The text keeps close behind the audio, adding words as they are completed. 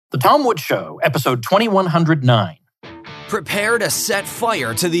The Tom Woods Show, episode 2109. Prepare to set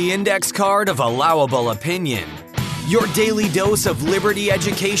fire to the index card of allowable opinion. Your daily dose of liberty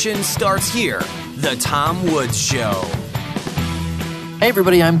education starts here. The Tom Woods Show. Hey,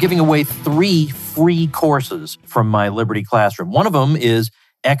 everybody, I'm giving away 3 free courses from my Liberty Classroom. One of them is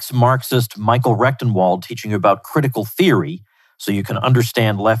ex-Marxist Michael Rechtenwald teaching you about critical theory so you can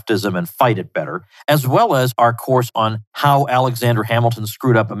understand leftism and fight it better, as well as our course on how Alexander Hamilton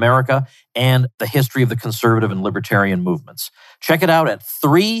screwed up America and the history of the conservative and libertarian movements. Check it out at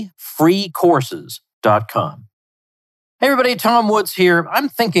 3freecourses.com. Hey, everybody, Tom Woods here. I'm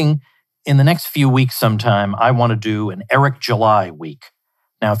thinking in the next few weeks sometime, I want to do an Eric July week.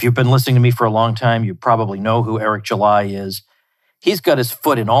 Now, if you've been listening to me for a long time, you probably know who Eric July is. He's got his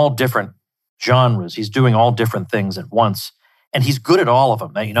foot in all different genres. He's doing all different things at once. And he's good at all of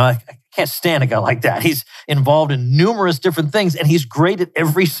them. Now, I can't stand a guy like that. He's involved in numerous different things, and he's great at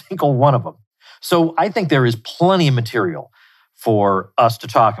every single one of them. So I think there is plenty of material for us to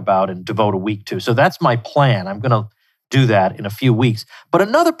talk about and devote a week to. So that's my plan. I'm going to do that in a few weeks. But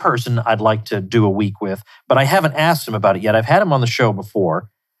another person I'd like to do a week with, but I haven't asked him about it yet. I've had him on the show before.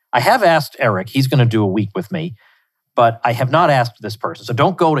 I have asked Eric. He's going to do a week with me, but I have not asked this person. So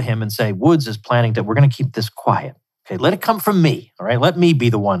don't go to him and say, Woods is planning to, we're going to keep this quiet. Okay, let it come from me, all right? Let me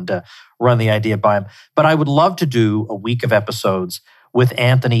be the one to run the idea by him. But I would love to do a week of episodes with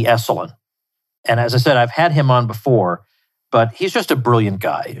Anthony Esolen. And as I said, I've had him on before, but he's just a brilliant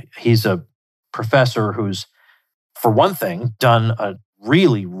guy. He's a professor who's, for one thing, done a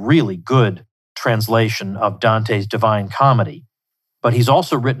really, really good translation of Dante's Divine Comedy. But he's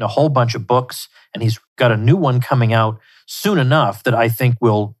also written a whole bunch of books, and he's got a new one coming out soon enough that I think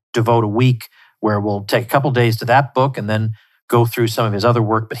we'll devote a week where we'll take a couple days to that book and then go through some of his other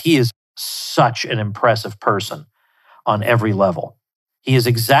work. But he is such an impressive person on every level. He is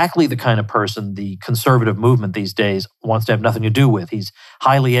exactly the kind of person the conservative movement these days wants to have nothing to do with. He's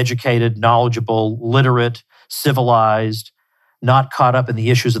highly educated, knowledgeable, literate, civilized, not caught up in the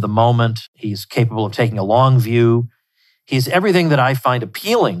issues of the moment. He's capable of taking a long view. He's everything that I find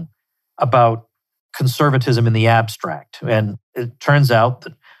appealing about conservatism in the abstract. And it turns out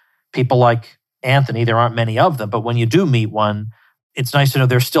that people like Anthony, there aren't many of them, but when you do meet one, it's nice to know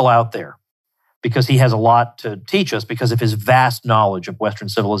they're still out there because he has a lot to teach us because of his vast knowledge of Western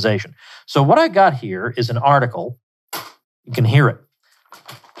civilization. So what I got here is an article. You can hear it.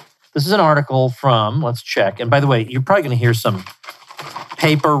 This is an article from, let's check. And by the way, you're probably going to hear some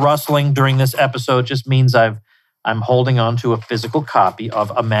paper rustling during this episode. It just means I'm holding on to a physical copy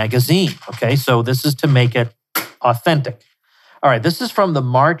of a magazine. Okay, so this is to make it authentic. All right, this is from the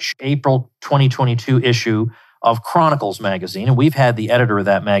March-April 2022 issue of Chronicles magazine, and we've had the editor of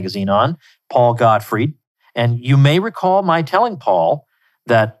that magazine on, Paul Gottfried. And you may recall my telling Paul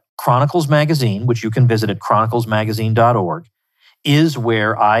that Chronicles magazine, which you can visit at chroniclesmagazine.org, is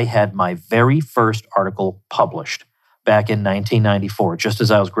where I had my very first article published back in 1994, just as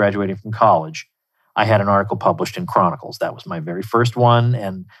I was graduating from college. I had an article published in Chronicles. That was my very first one,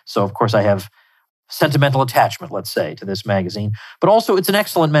 and so, of course, I have sentimental attachment, let's say, to this magazine. But also, it's an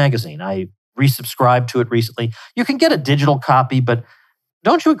excellent magazine. I resubscribed to it recently. You can get a digital copy, but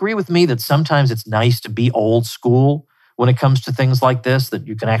don't you agree with me that sometimes it's nice to be old school when it comes to things like this, that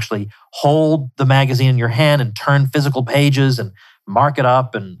you can actually hold the magazine in your hand and turn physical pages and mark it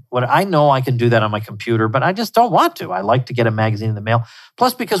up? And what I know I can do that on my computer, but I just don't want to. I like to get a magazine in the mail.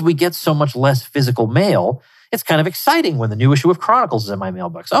 Plus, because we get so much less physical mail, it's kind of exciting when the new issue of Chronicles is in my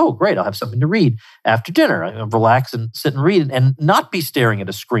mailbox. Oh, great, I'll have something to read after dinner. I'll relax and sit and read it and not be staring at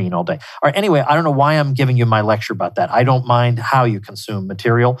a screen all day. All right, anyway, I don't know why I'm giving you my lecture about that. I don't mind how you consume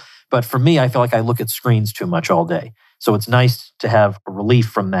material, but for me, I feel like I look at screens too much all day. So it's nice to have a relief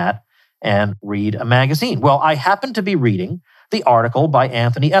from that and read a magazine. Well, I happen to be reading the article by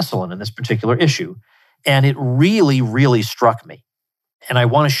Anthony Esolen in this particular issue, and it really, really struck me. And I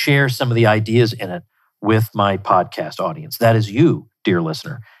want to share some of the ideas in it with my podcast audience. That is you, dear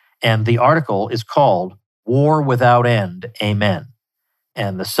listener. And the article is called War Without End, Amen.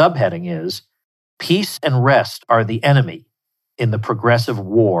 And the subheading is, Peace and Rest Are the Enemy in the Progressive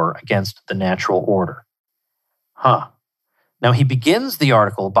War Against the Natural Order. Now, he begins the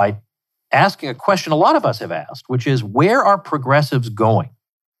article by asking a question a lot of us have asked, which is, where are progressives going?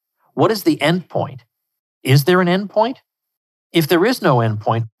 What is the end point? Is there an end point? If there is no end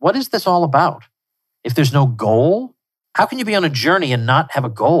point, what is this all about? If there's no goal, how can you be on a journey and not have a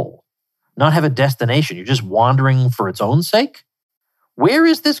goal, not have a destination? You're just wandering for its own sake? Where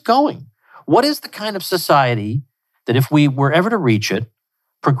is this going? What is the kind of society that if we were ever to reach it,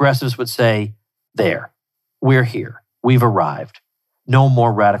 progressives would say, there, we're here, we've arrived. No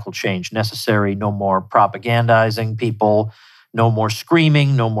more radical change necessary, no more propagandizing people, no more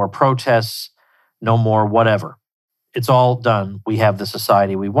screaming, no more protests, no more whatever. It's all done. We have the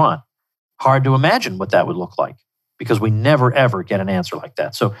society we want. Hard to imagine what that would look like because we never, ever get an answer like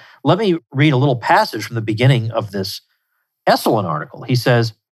that. So let me read a little passage from the beginning of this Esalen article. He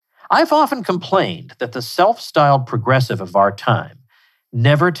says, I've often complained that the self-styled progressive of our time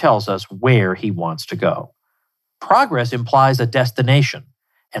never tells us where he wants to go. Progress implies a destination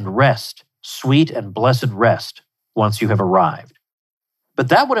and rest, sweet and blessed rest, once you have arrived. But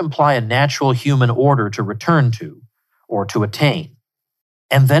that would imply a natural human order to return to or to attain.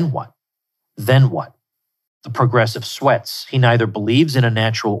 And then what? Then what? The progressive sweats. He neither believes in a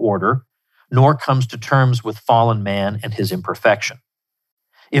natural order nor comes to terms with fallen man and his imperfection.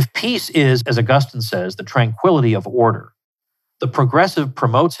 If peace is, as Augustine says, the tranquility of order, the progressive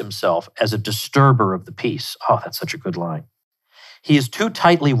promotes himself as a disturber of the peace. Oh, that's such a good line. He is too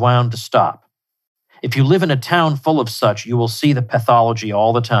tightly wound to stop. If you live in a town full of such, you will see the pathology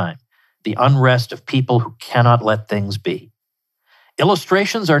all the time, the unrest of people who cannot let things be.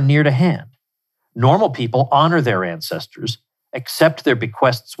 Illustrations are near to hand. Normal people honor their ancestors, accept their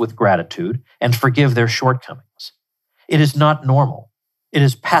bequests with gratitude, and forgive their shortcomings. It is not normal. It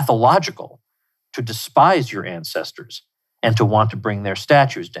is pathological to despise your ancestors and to want to bring their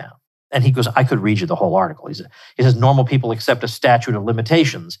statues down. And he goes, I could read you the whole article. He says, normal people accept a statute of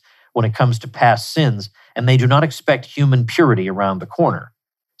limitations when it comes to past sins, and they do not expect human purity around the corner.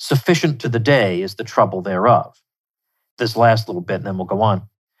 Sufficient to the day is the trouble thereof. This last little bit, and then we'll go on.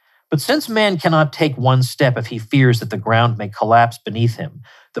 But since man cannot take one step if he fears that the ground may collapse beneath him,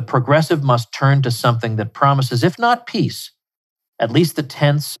 the progressive must turn to something that promises, if not peace, at least the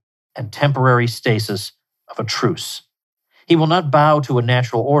tense and temporary stasis of a truce. He will not bow to a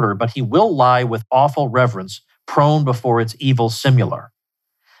natural order, but he will lie with awful reverence, prone before its evil similar.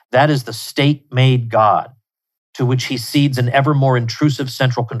 That is the state-made God, to which he cedes an ever more intrusive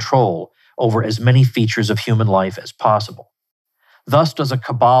central control over as many features of human life as possible. Thus does a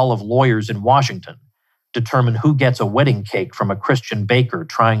cabal of lawyers in Washington determine who gets a wedding cake from a Christian baker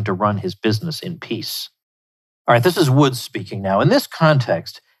trying to run his business in peace. All right, this is Woods speaking now. In this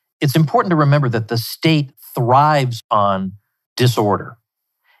context, it's important to remember that the state thrives on disorder.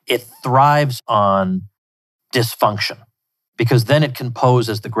 It thrives on dysfunction because then it can pose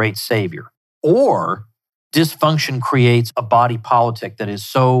as the great savior. Or dysfunction creates a body politic that is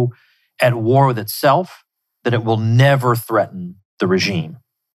so at war with itself that it will never threaten the regime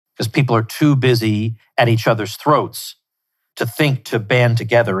because people are too busy at each other's throats to think to band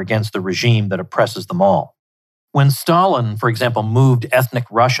together against the regime that oppresses them all. When Stalin, for example, moved ethnic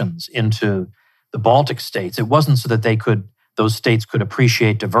Russians into the Baltic states, it wasn't so that those states could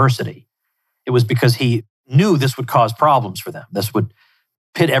appreciate diversity. It was because he knew this would cause problems for them. This would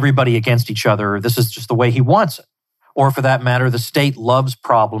pit everybody against each other. This is just the way he wants it. Or for that matter, the state loves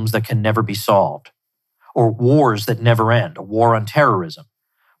problems that can never be solved, or wars that never end, a war on terrorism.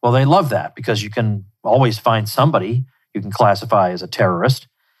 Well, they love that because you can always find somebody you can classify as a terrorist.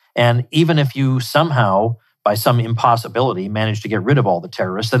 And even if you somehow, by some impossibility, manage to get rid of all the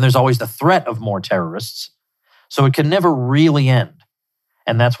terrorists, then there's always the threat of more terrorists. So it can never really end.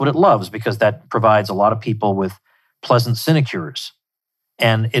 And that's what it loves because that provides a lot of people with pleasant sinecures.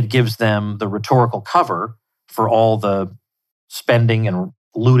 And it gives them the rhetorical cover for all the spending and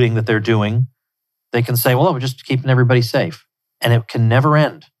looting that they're doing. They can say, well, we're just keeping everybody safe. And it can never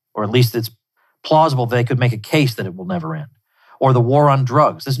end. Or at least it's plausible they could make a case that it will never end. Or the war on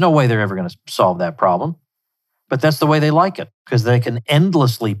drugs. There's no way they're ever going to solve that problem. But that's the way they like it because they can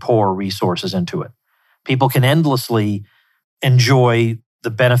endlessly pour resources into it. People can endlessly enjoy the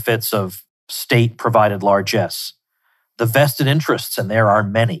benefits of state-provided largesse. The vested interests, and there are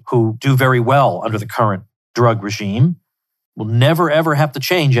many who do very well under the current drug regime, will never ever have to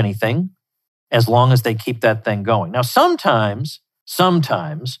change anything as long as they keep that thing going. Now, sometimes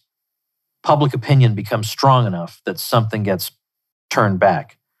public opinion becomes strong enough that something gets turned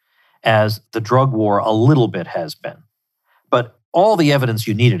back, as the drug war a little bit has been. But all the evidence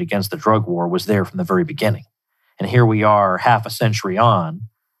you needed against the drug war was there from the very beginning. And here we are half a century on,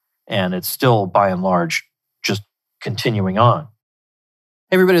 and it's still, by and large, just continuing on.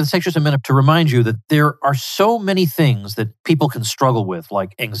 Hey, everybody, let's take just a minute to remind you that there are so many things that people can struggle with,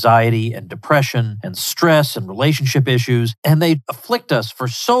 like anxiety and depression and stress and relationship issues, and they afflict us for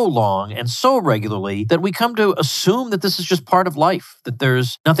so long and so regularly that we come to assume that this is just part of life, that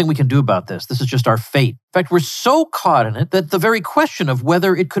there's nothing we can do about this. This is just our fate. In fact, we're so caught in it that the very question of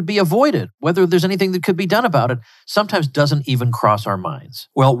whether it could be avoided, whether there's anything that could be done about it, sometimes doesn't even cross our minds.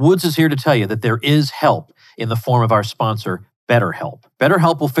 Well, Woods is here to tell you that there is help in the form of our sponsor, BetterHelp.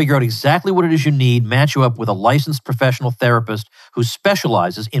 BetterHelp will figure out exactly what it is you need, match you up with a licensed professional therapist who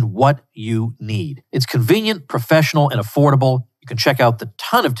specializes in what you need. It's convenient, professional, and affordable. You can check out the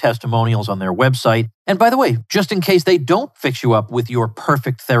ton of testimonials on their website. And by the way, just in case they don't fix you up with your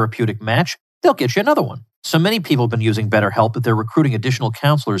perfect therapeutic match, they'll get you another one. So many people have been using BetterHelp that they're recruiting additional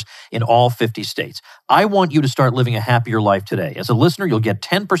counselors in all 50 states. I want you to start living a happier life today. As a listener, you'll get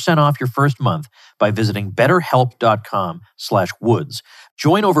 10% off your first month by visiting betterhelp.com/woods.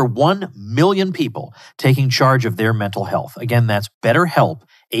 Join over 1 million people taking charge of their mental health. Again, that's BetterHelp,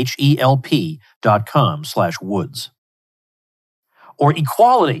 HELP.com/woods. Or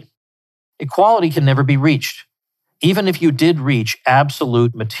equality. Equality can never be reached. Even if you did reach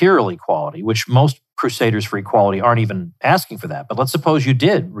absolute material equality, which most crusaders for equality aren't even asking for that, but let's suppose you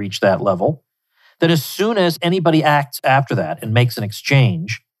did reach that level, then as soon as anybody acts after that and makes an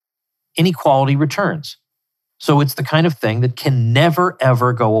exchange, inequality returns. So it's the kind of thing that can never,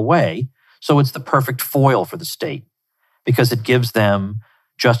 ever go away. So it's the perfect foil for the state because it gives them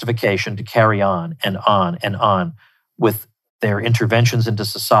justification to carry on and on and on with their interventions into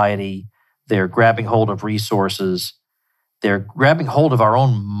society. They're grabbing hold of resources. They're grabbing hold of our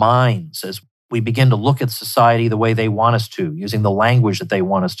own minds as we begin to look at society the way they want us to, using the language that they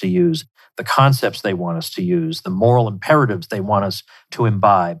want us to use, the concepts they want us to use, the moral imperatives they want us to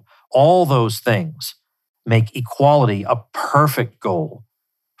imbibe. All those things make equality a perfect goal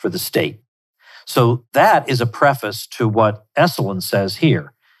for the state. So that is a preface to what Esalen says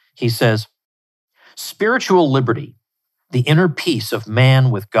here. He says, spiritual liberty, the inner peace of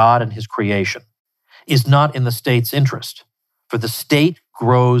man with God and his creation, is not in the state's interest, for the state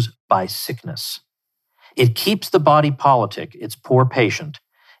grows by sickness. It keeps the body politic, its poor patient,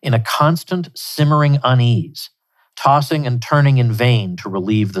 in a constant simmering unease, tossing and turning in vain to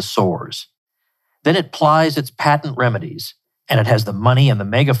relieve the sores. Then it plies its patent remedies, and it has the money and the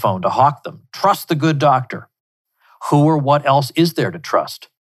megaphone to hawk them. Trust the good doctor. Who or what else is there to trust?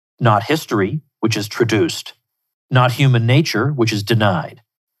 Not history, which is traduced. Not human nature, which is denied.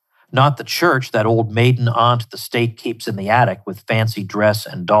 Not the church, that old maiden aunt the state keeps in the attic with fancy dress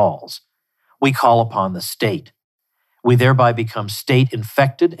and dolls. We call upon the state. We thereby become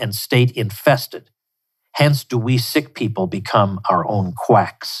state-infected and state-infested. Hence do we sick people become our own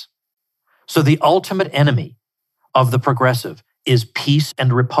quacks. So the ultimate enemy of the progressive is peace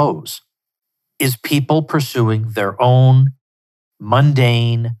and repose, is people pursuing their own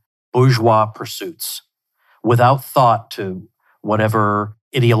mundane, bourgeois pursuits without thought to whatever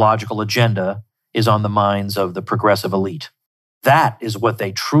ideological agenda is on the minds of the progressive elite. That is what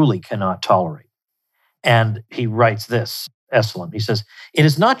they truly cannot tolerate. And he writes this, Esalen, he says, it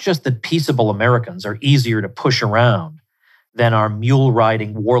is not just that peaceable Americans are easier to push around than our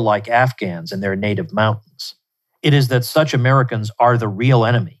mule-riding warlike Afghans in their native mountains. It is that such Americans are the real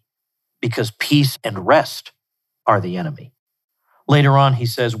enemy because peace and rest are the enemy. Later on, he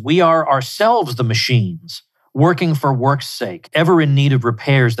says, we are ourselves the machines, working for work's sake, ever in need of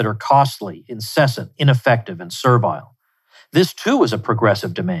repairs that are costly, incessant, ineffective, and servile. This too is a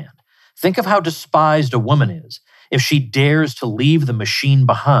progressive demand. Think of how despised a woman is if she dares to leave the machine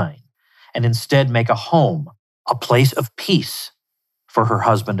behind and instead make a home, a place of peace for her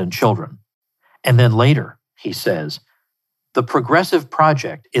husband and children. And then later, he says, the progressive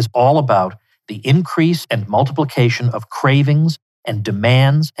project is all about the increase and multiplication of cravings and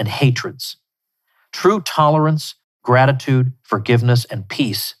demands and hatreds. True tolerance, gratitude, forgiveness, and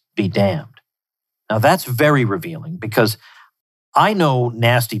peace be damned. Now that's very revealing because I know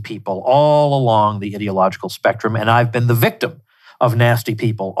nasty people all along the ideological spectrum, and I've been the victim of nasty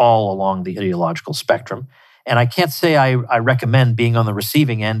people all along the ideological spectrum. And I can't say I recommend being on the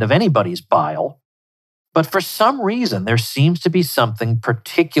receiving end of anybody's bile, but for some reason, there seems to be something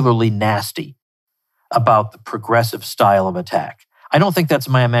particularly nasty about the progressive style of attack. I don't think that's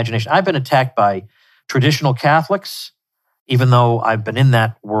my imagination. I've been attacked by traditional Catholics, even though I've been in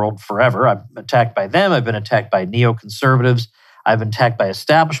that world forever. I've been attacked by them. I've been attacked by neoconservatives. I've been attacked by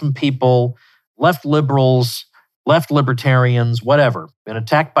establishment people, left liberals, left libertarians, whatever. Been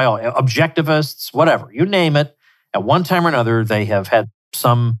attacked by all objectivists, whatever. You name it. At one time or another, they have had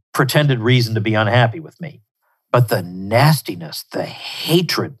some pretended reason to be unhappy with me. But the nastiness, the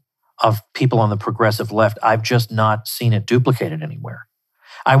hatred of people on the progressive left, I've just not seen it duplicated anywhere.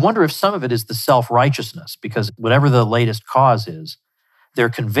 I wonder if some of it is the self-righteousness, because whatever the latest cause is, they're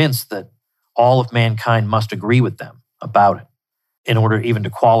convinced that all of mankind must agree with them about it in order even to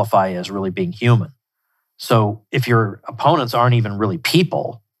qualify as really being human. So if your opponents aren't even really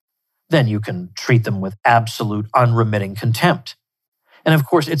people, then you can treat them with absolute unremitting contempt. And of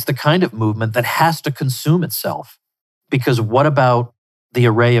course, it's the kind of movement that has to consume itself Because what about the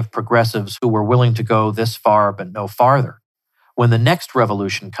array of progressives who were willing to go this far but no farther? When the next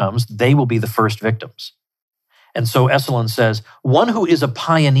revolution comes, they will be the first victims. And so Esalen says, one who is a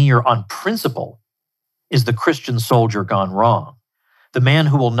pioneer on principle is the Christian soldier gone wrong, the man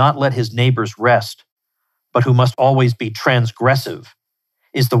who will not let his neighbors rest, but who must always be transgressive,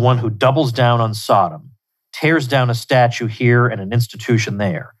 is the one who doubles down on Sodom, tears down a statue here and an institution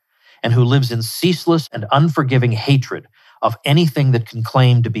there, and who lives in ceaseless and unforgiving hatred of anything that can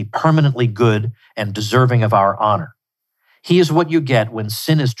claim to be permanently good and deserving of our honor. He is what you get when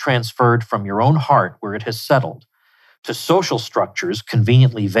sin is transferred from your own heart, where it has settled, to social structures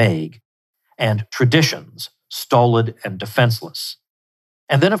conveniently vague, and traditions stolid and defenseless.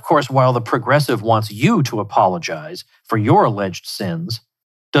 And then, of course, while the progressive wants you to apologize for your alleged sins,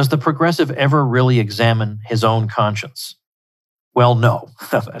 does the progressive ever really examine his own conscience? Well, no.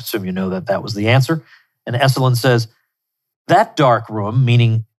 I assume you know that was the answer. And Esalen says, that dark room,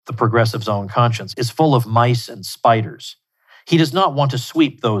 meaning the progressive's own conscience, is full of mice and spiders. He does not want to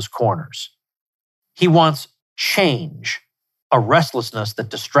sweep those corners. He wants change, a restlessness that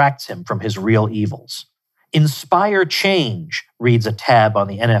distracts him from his real evils. Inspire change, reads a tab on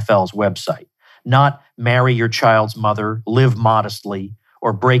the NFL's website, not marry your child's mother, live modestly,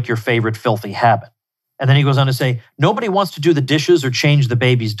 or break your favorite filthy habit. And then he goes on to say, nobody wants to do the dishes or change the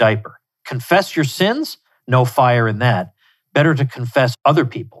baby's diaper. Confess your sins? No fire in that. Better to confess other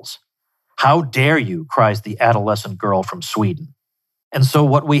people's. How dare you, cries the adolescent girl from Sweden. And so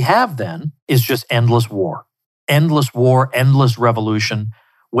what we have then is just endless war, endless revolution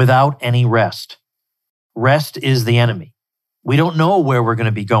without any rest. Rest is the enemy. We don't know where we're going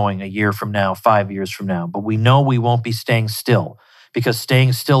to be going a year from now, 5 years from now, but we know we won't be staying still because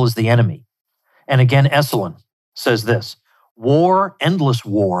staying still is the enemy. And again, Esalen says this, war, endless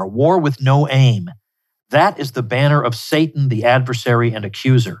war, war with no aim. That is the banner of Satan, the adversary and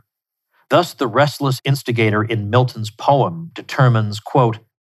accuser. Thus, the restless instigator in Milton's poem determines, quote,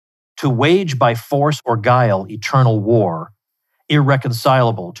 to wage by force or guile eternal war,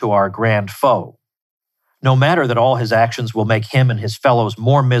 irreconcilable to our grand foe. No matter that all his actions will make him and his fellows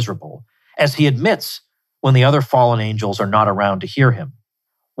more miserable, as he admits when the other fallen angels are not around to hear him.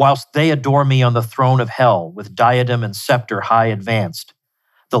 Whilst they adore me on the throne of hell with diadem and scepter high advanced,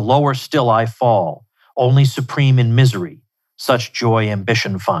 the lower still I fall, only supreme in misery, such joy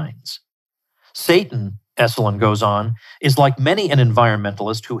ambition finds. Satan, Esalen goes on, is like many an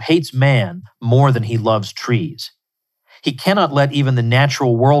environmentalist who hates man more than he loves trees. He cannot let even the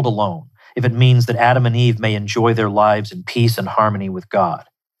natural world alone if it means that Adam and Eve may enjoy their lives in peace and harmony with God.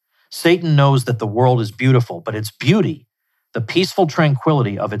 Satan knows that the world is beautiful, but its beauty, the peaceful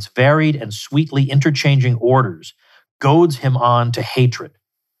tranquility of its varied and sweetly interchanging orders, goads him on to hatred.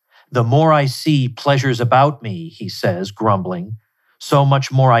 The more I see pleasures about me, he says, grumbling, so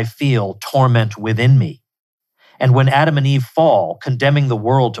much more I feel torment within me. And when Adam and Eve fall, condemning the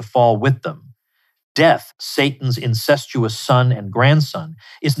world to fall with them, death, Satan's incestuous son and grandson,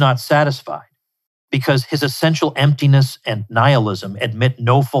 is not satisfied because his essential emptiness and nihilism admit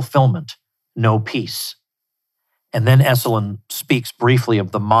no fulfillment, no peace. And then Esalen speaks briefly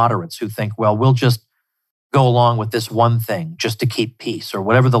of the moderates who think, well, we'll just go along with this one thing just to keep peace, or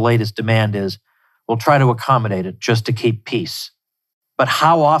whatever the latest demand is, we'll try to accommodate it just to keep peace. But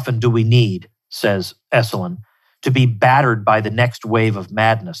how often do we need, says Esalen, to be battered by the next wave of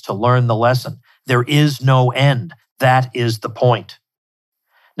madness to learn the lesson? There is no end. That is the point.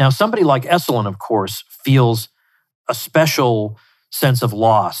 Now, somebody like Esalen, of course, feels a special sense of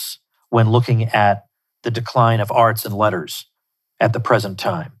loss when looking at the decline of arts and letters at the present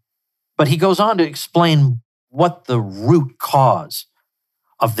time. But he goes on to explain what the root cause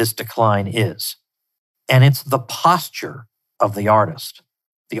of this decline is. And it's the posture of the artist.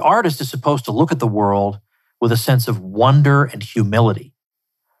 The artist is supposed to look at the world with a sense of wonder and humility.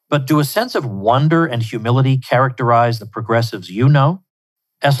 But do a sense of wonder and humility characterize the progressives you know?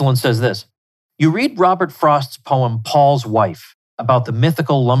 Esalen says this, you read Robert Frost's poem Paul's Wife about the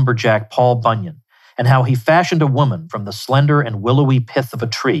mythical lumberjack Paul Bunyan and how he fashioned a woman from the slender and willowy pith of a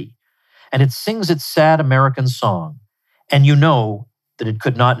tree, and it sings its sad American song, and you know that it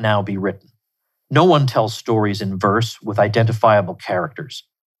could not now be written. No one tells stories in verse with identifiable characters.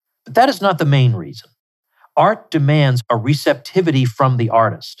 But that is not the main reason. Art demands a receptivity from the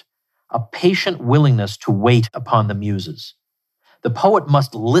artist, a patient willingness to wait upon the muses. The poet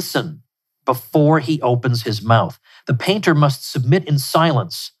must listen before he opens his mouth. The painter must submit in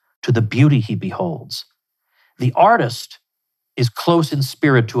silence to the beauty he beholds. The artist is close in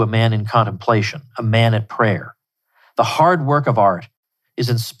spirit to a man in contemplation, a man at prayer. The hard work of art is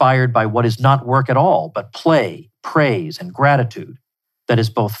inspired by what is not work at all, but play, praise, and gratitude that is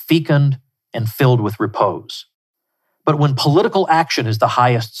both fecund and filled with repose. But when political action is the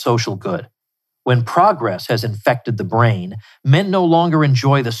highest social good, when progress has infected the brain, men no longer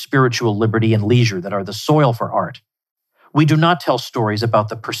enjoy the spiritual liberty and leisure that are the soil for art. We do not tell stories about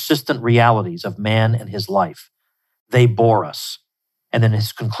the persistent realities of man and his life. They bore us. And then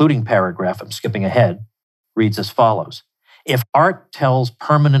his concluding paragraph, I'm skipping ahead, reads as follows. If art tells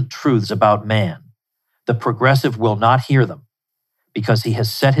permanent truths about man, the progressive will not hear them because he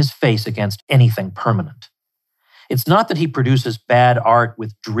has set his face against anything permanent. It's not that he produces bad art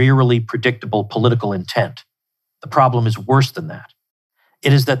with drearily predictable political intent. The problem is worse than that.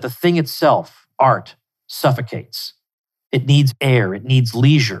 It is that the thing itself, art, suffocates. It needs air, it needs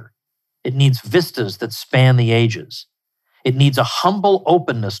leisure, it needs vistas that span the ages. It needs a humble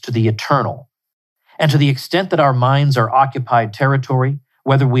openness to the eternal. And to the extent that our minds are occupied territory,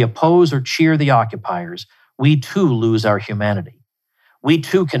 whether we oppose or cheer the occupiers, we too lose our humanity. We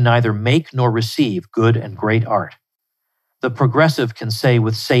too can neither make nor receive good and great art. The progressive can say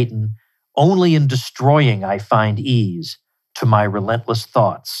with Satan, only in destroying I find ease to my relentless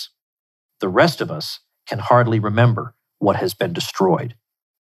thoughts. The rest of us can hardly remember what has been destroyed.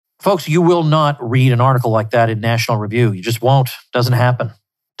 Folks, you will not read an article like that in National Review. You just won't. Doesn't happen.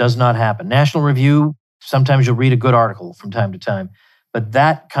 Does not happen. National Review, sometimes you'll read a good article from time to time, but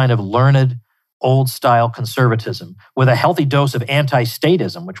that kind of learned, old-style conservatism with a healthy dose of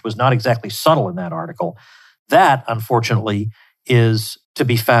anti-statism, which was not exactly subtle in that article, that, unfortunately, is to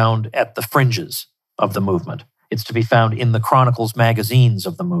be found at the fringes of the movement. It's to be found in the Chronicles magazines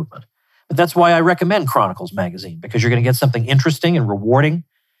of the movement. But that's why I recommend Chronicles magazine, because you're going to get something interesting and rewarding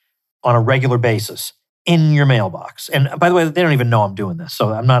on a regular basis in your mailbox. And by the way, they don't even know I'm doing this,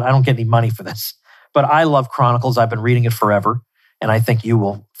 so I don't get any money for this. But I love Chronicles. I've been reading it forever, and I think you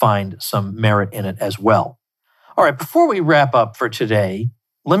will find some merit in it as well. All right, before we wrap up for today,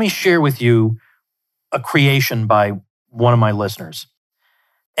 let me share with you a creation by one of my listeners.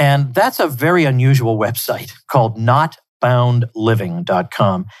 And that's a very unusual website called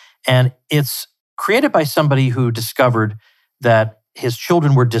notboundliving.com. And it's created by somebody who discovered that his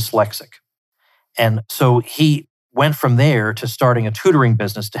children were dyslexic. And so he went from there to starting a tutoring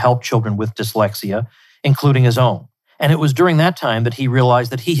business to help children with dyslexia, including his own. And it was during that time that he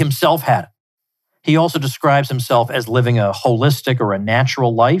realized that he himself had it. He also describes himself as living a holistic or a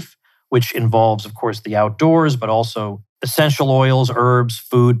natural life, which involves, of course, the outdoors, but also essential oils, herbs,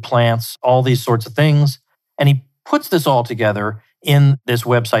 food, plants, all these sorts of things. And he puts this all together in this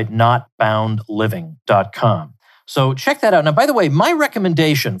website, notboundliving.com. So check that out. Now, by the way, my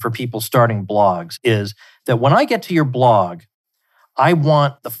recommendation for people starting blogs is that when I get to your blog, I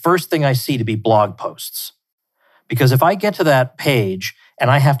want the first thing I see to be blog posts. Because if I get to that page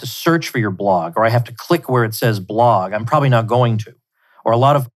and I have to search for your blog or I have to click where it says blog, I'm probably not going to. Or a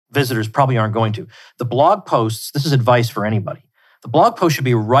lot of visitors probably aren't going to. The blog posts, this is advice for anybody. The blog post should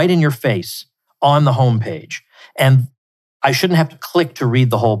be right in your face on the homepage. And I shouldn't have to click to read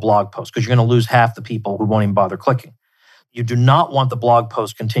the whole blog post because you're going to lose half the people who won't even bother clicking. You do not want the blog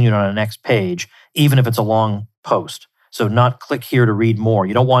post continued on the next page, even if it's a long post. So not click here to read more.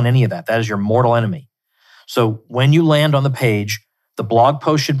 You don't want any of that. That is your mortal enemy. So when you land on the page, the blog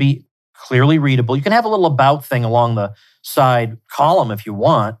post should be clearly readable. You can have a little about thing along the side column if you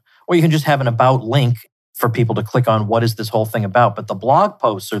want, or you can just have an about link for people to click on what is this whole thing about. But the blog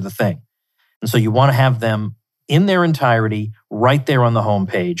posts are the thing. And so you want to have them in their entirety right there on the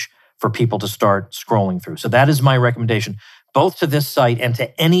homepage for people to start scrolling through. So that is my recommendation, both to this site and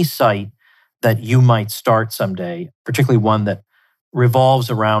to any site that you might start someday, particularly one that revolves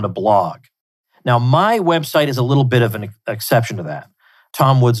around a blog. Now, my website is a little bit of an exception to that.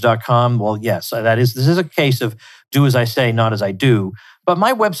 TomWoods.com, well, yes, this is a case of do as I say, not as I do. But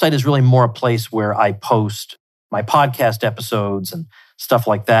my website is really more a place where I post my podcast episodes and stuff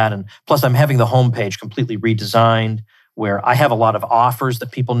like that. And plus, I'm having the homepage completely redesigned where I have a lot of offers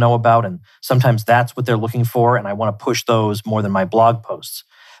that people know about. And sometimes that's what they're looking for. And I want to push those more than my blog posts.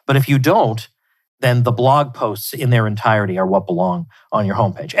 But if you don't, then the blog posts in their entirety are what belong on your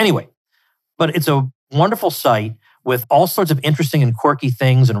homepage. Anyway, but it's a wonderful site with all sorts of interesting and quirky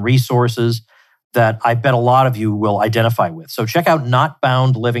things and resources that I bet a lot of you will identify with. So check out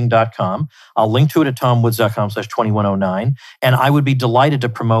notboundliving.com. I'll link to it at tomwoods.com/2109. And I would be delighted to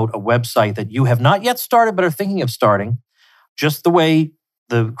promote a website that you have not yet started but are thinking of starting, just the way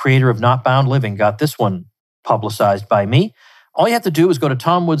the creator of Not Bound Living got this one publicized by me. All you have to do is go to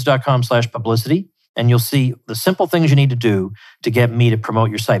tomwoods.com/publicity, and you'll see the simple things you need to do to get me to promote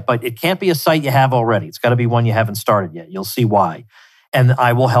your site. But it can't be a site you have already. It's got to be one you haven't started yet. You'll see why. and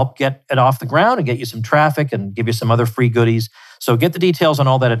I will help get it off the ground and get you some traffic and give you some other free goodies. So get the details on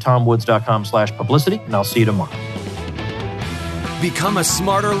all that at tomwoods.com/publicity, and I'll see you tomorrow. Become a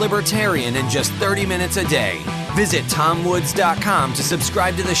smarter libertarian in just 30 minutes a day. Visit tomwoods.com to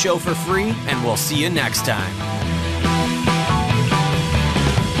subscribe to the show for free, and we'll see you next time.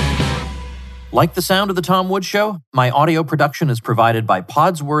 Like the sound of The Tom Woods Show? My audio production is provided by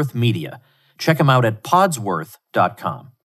Podsworth Media. Check them out at podsworth.com.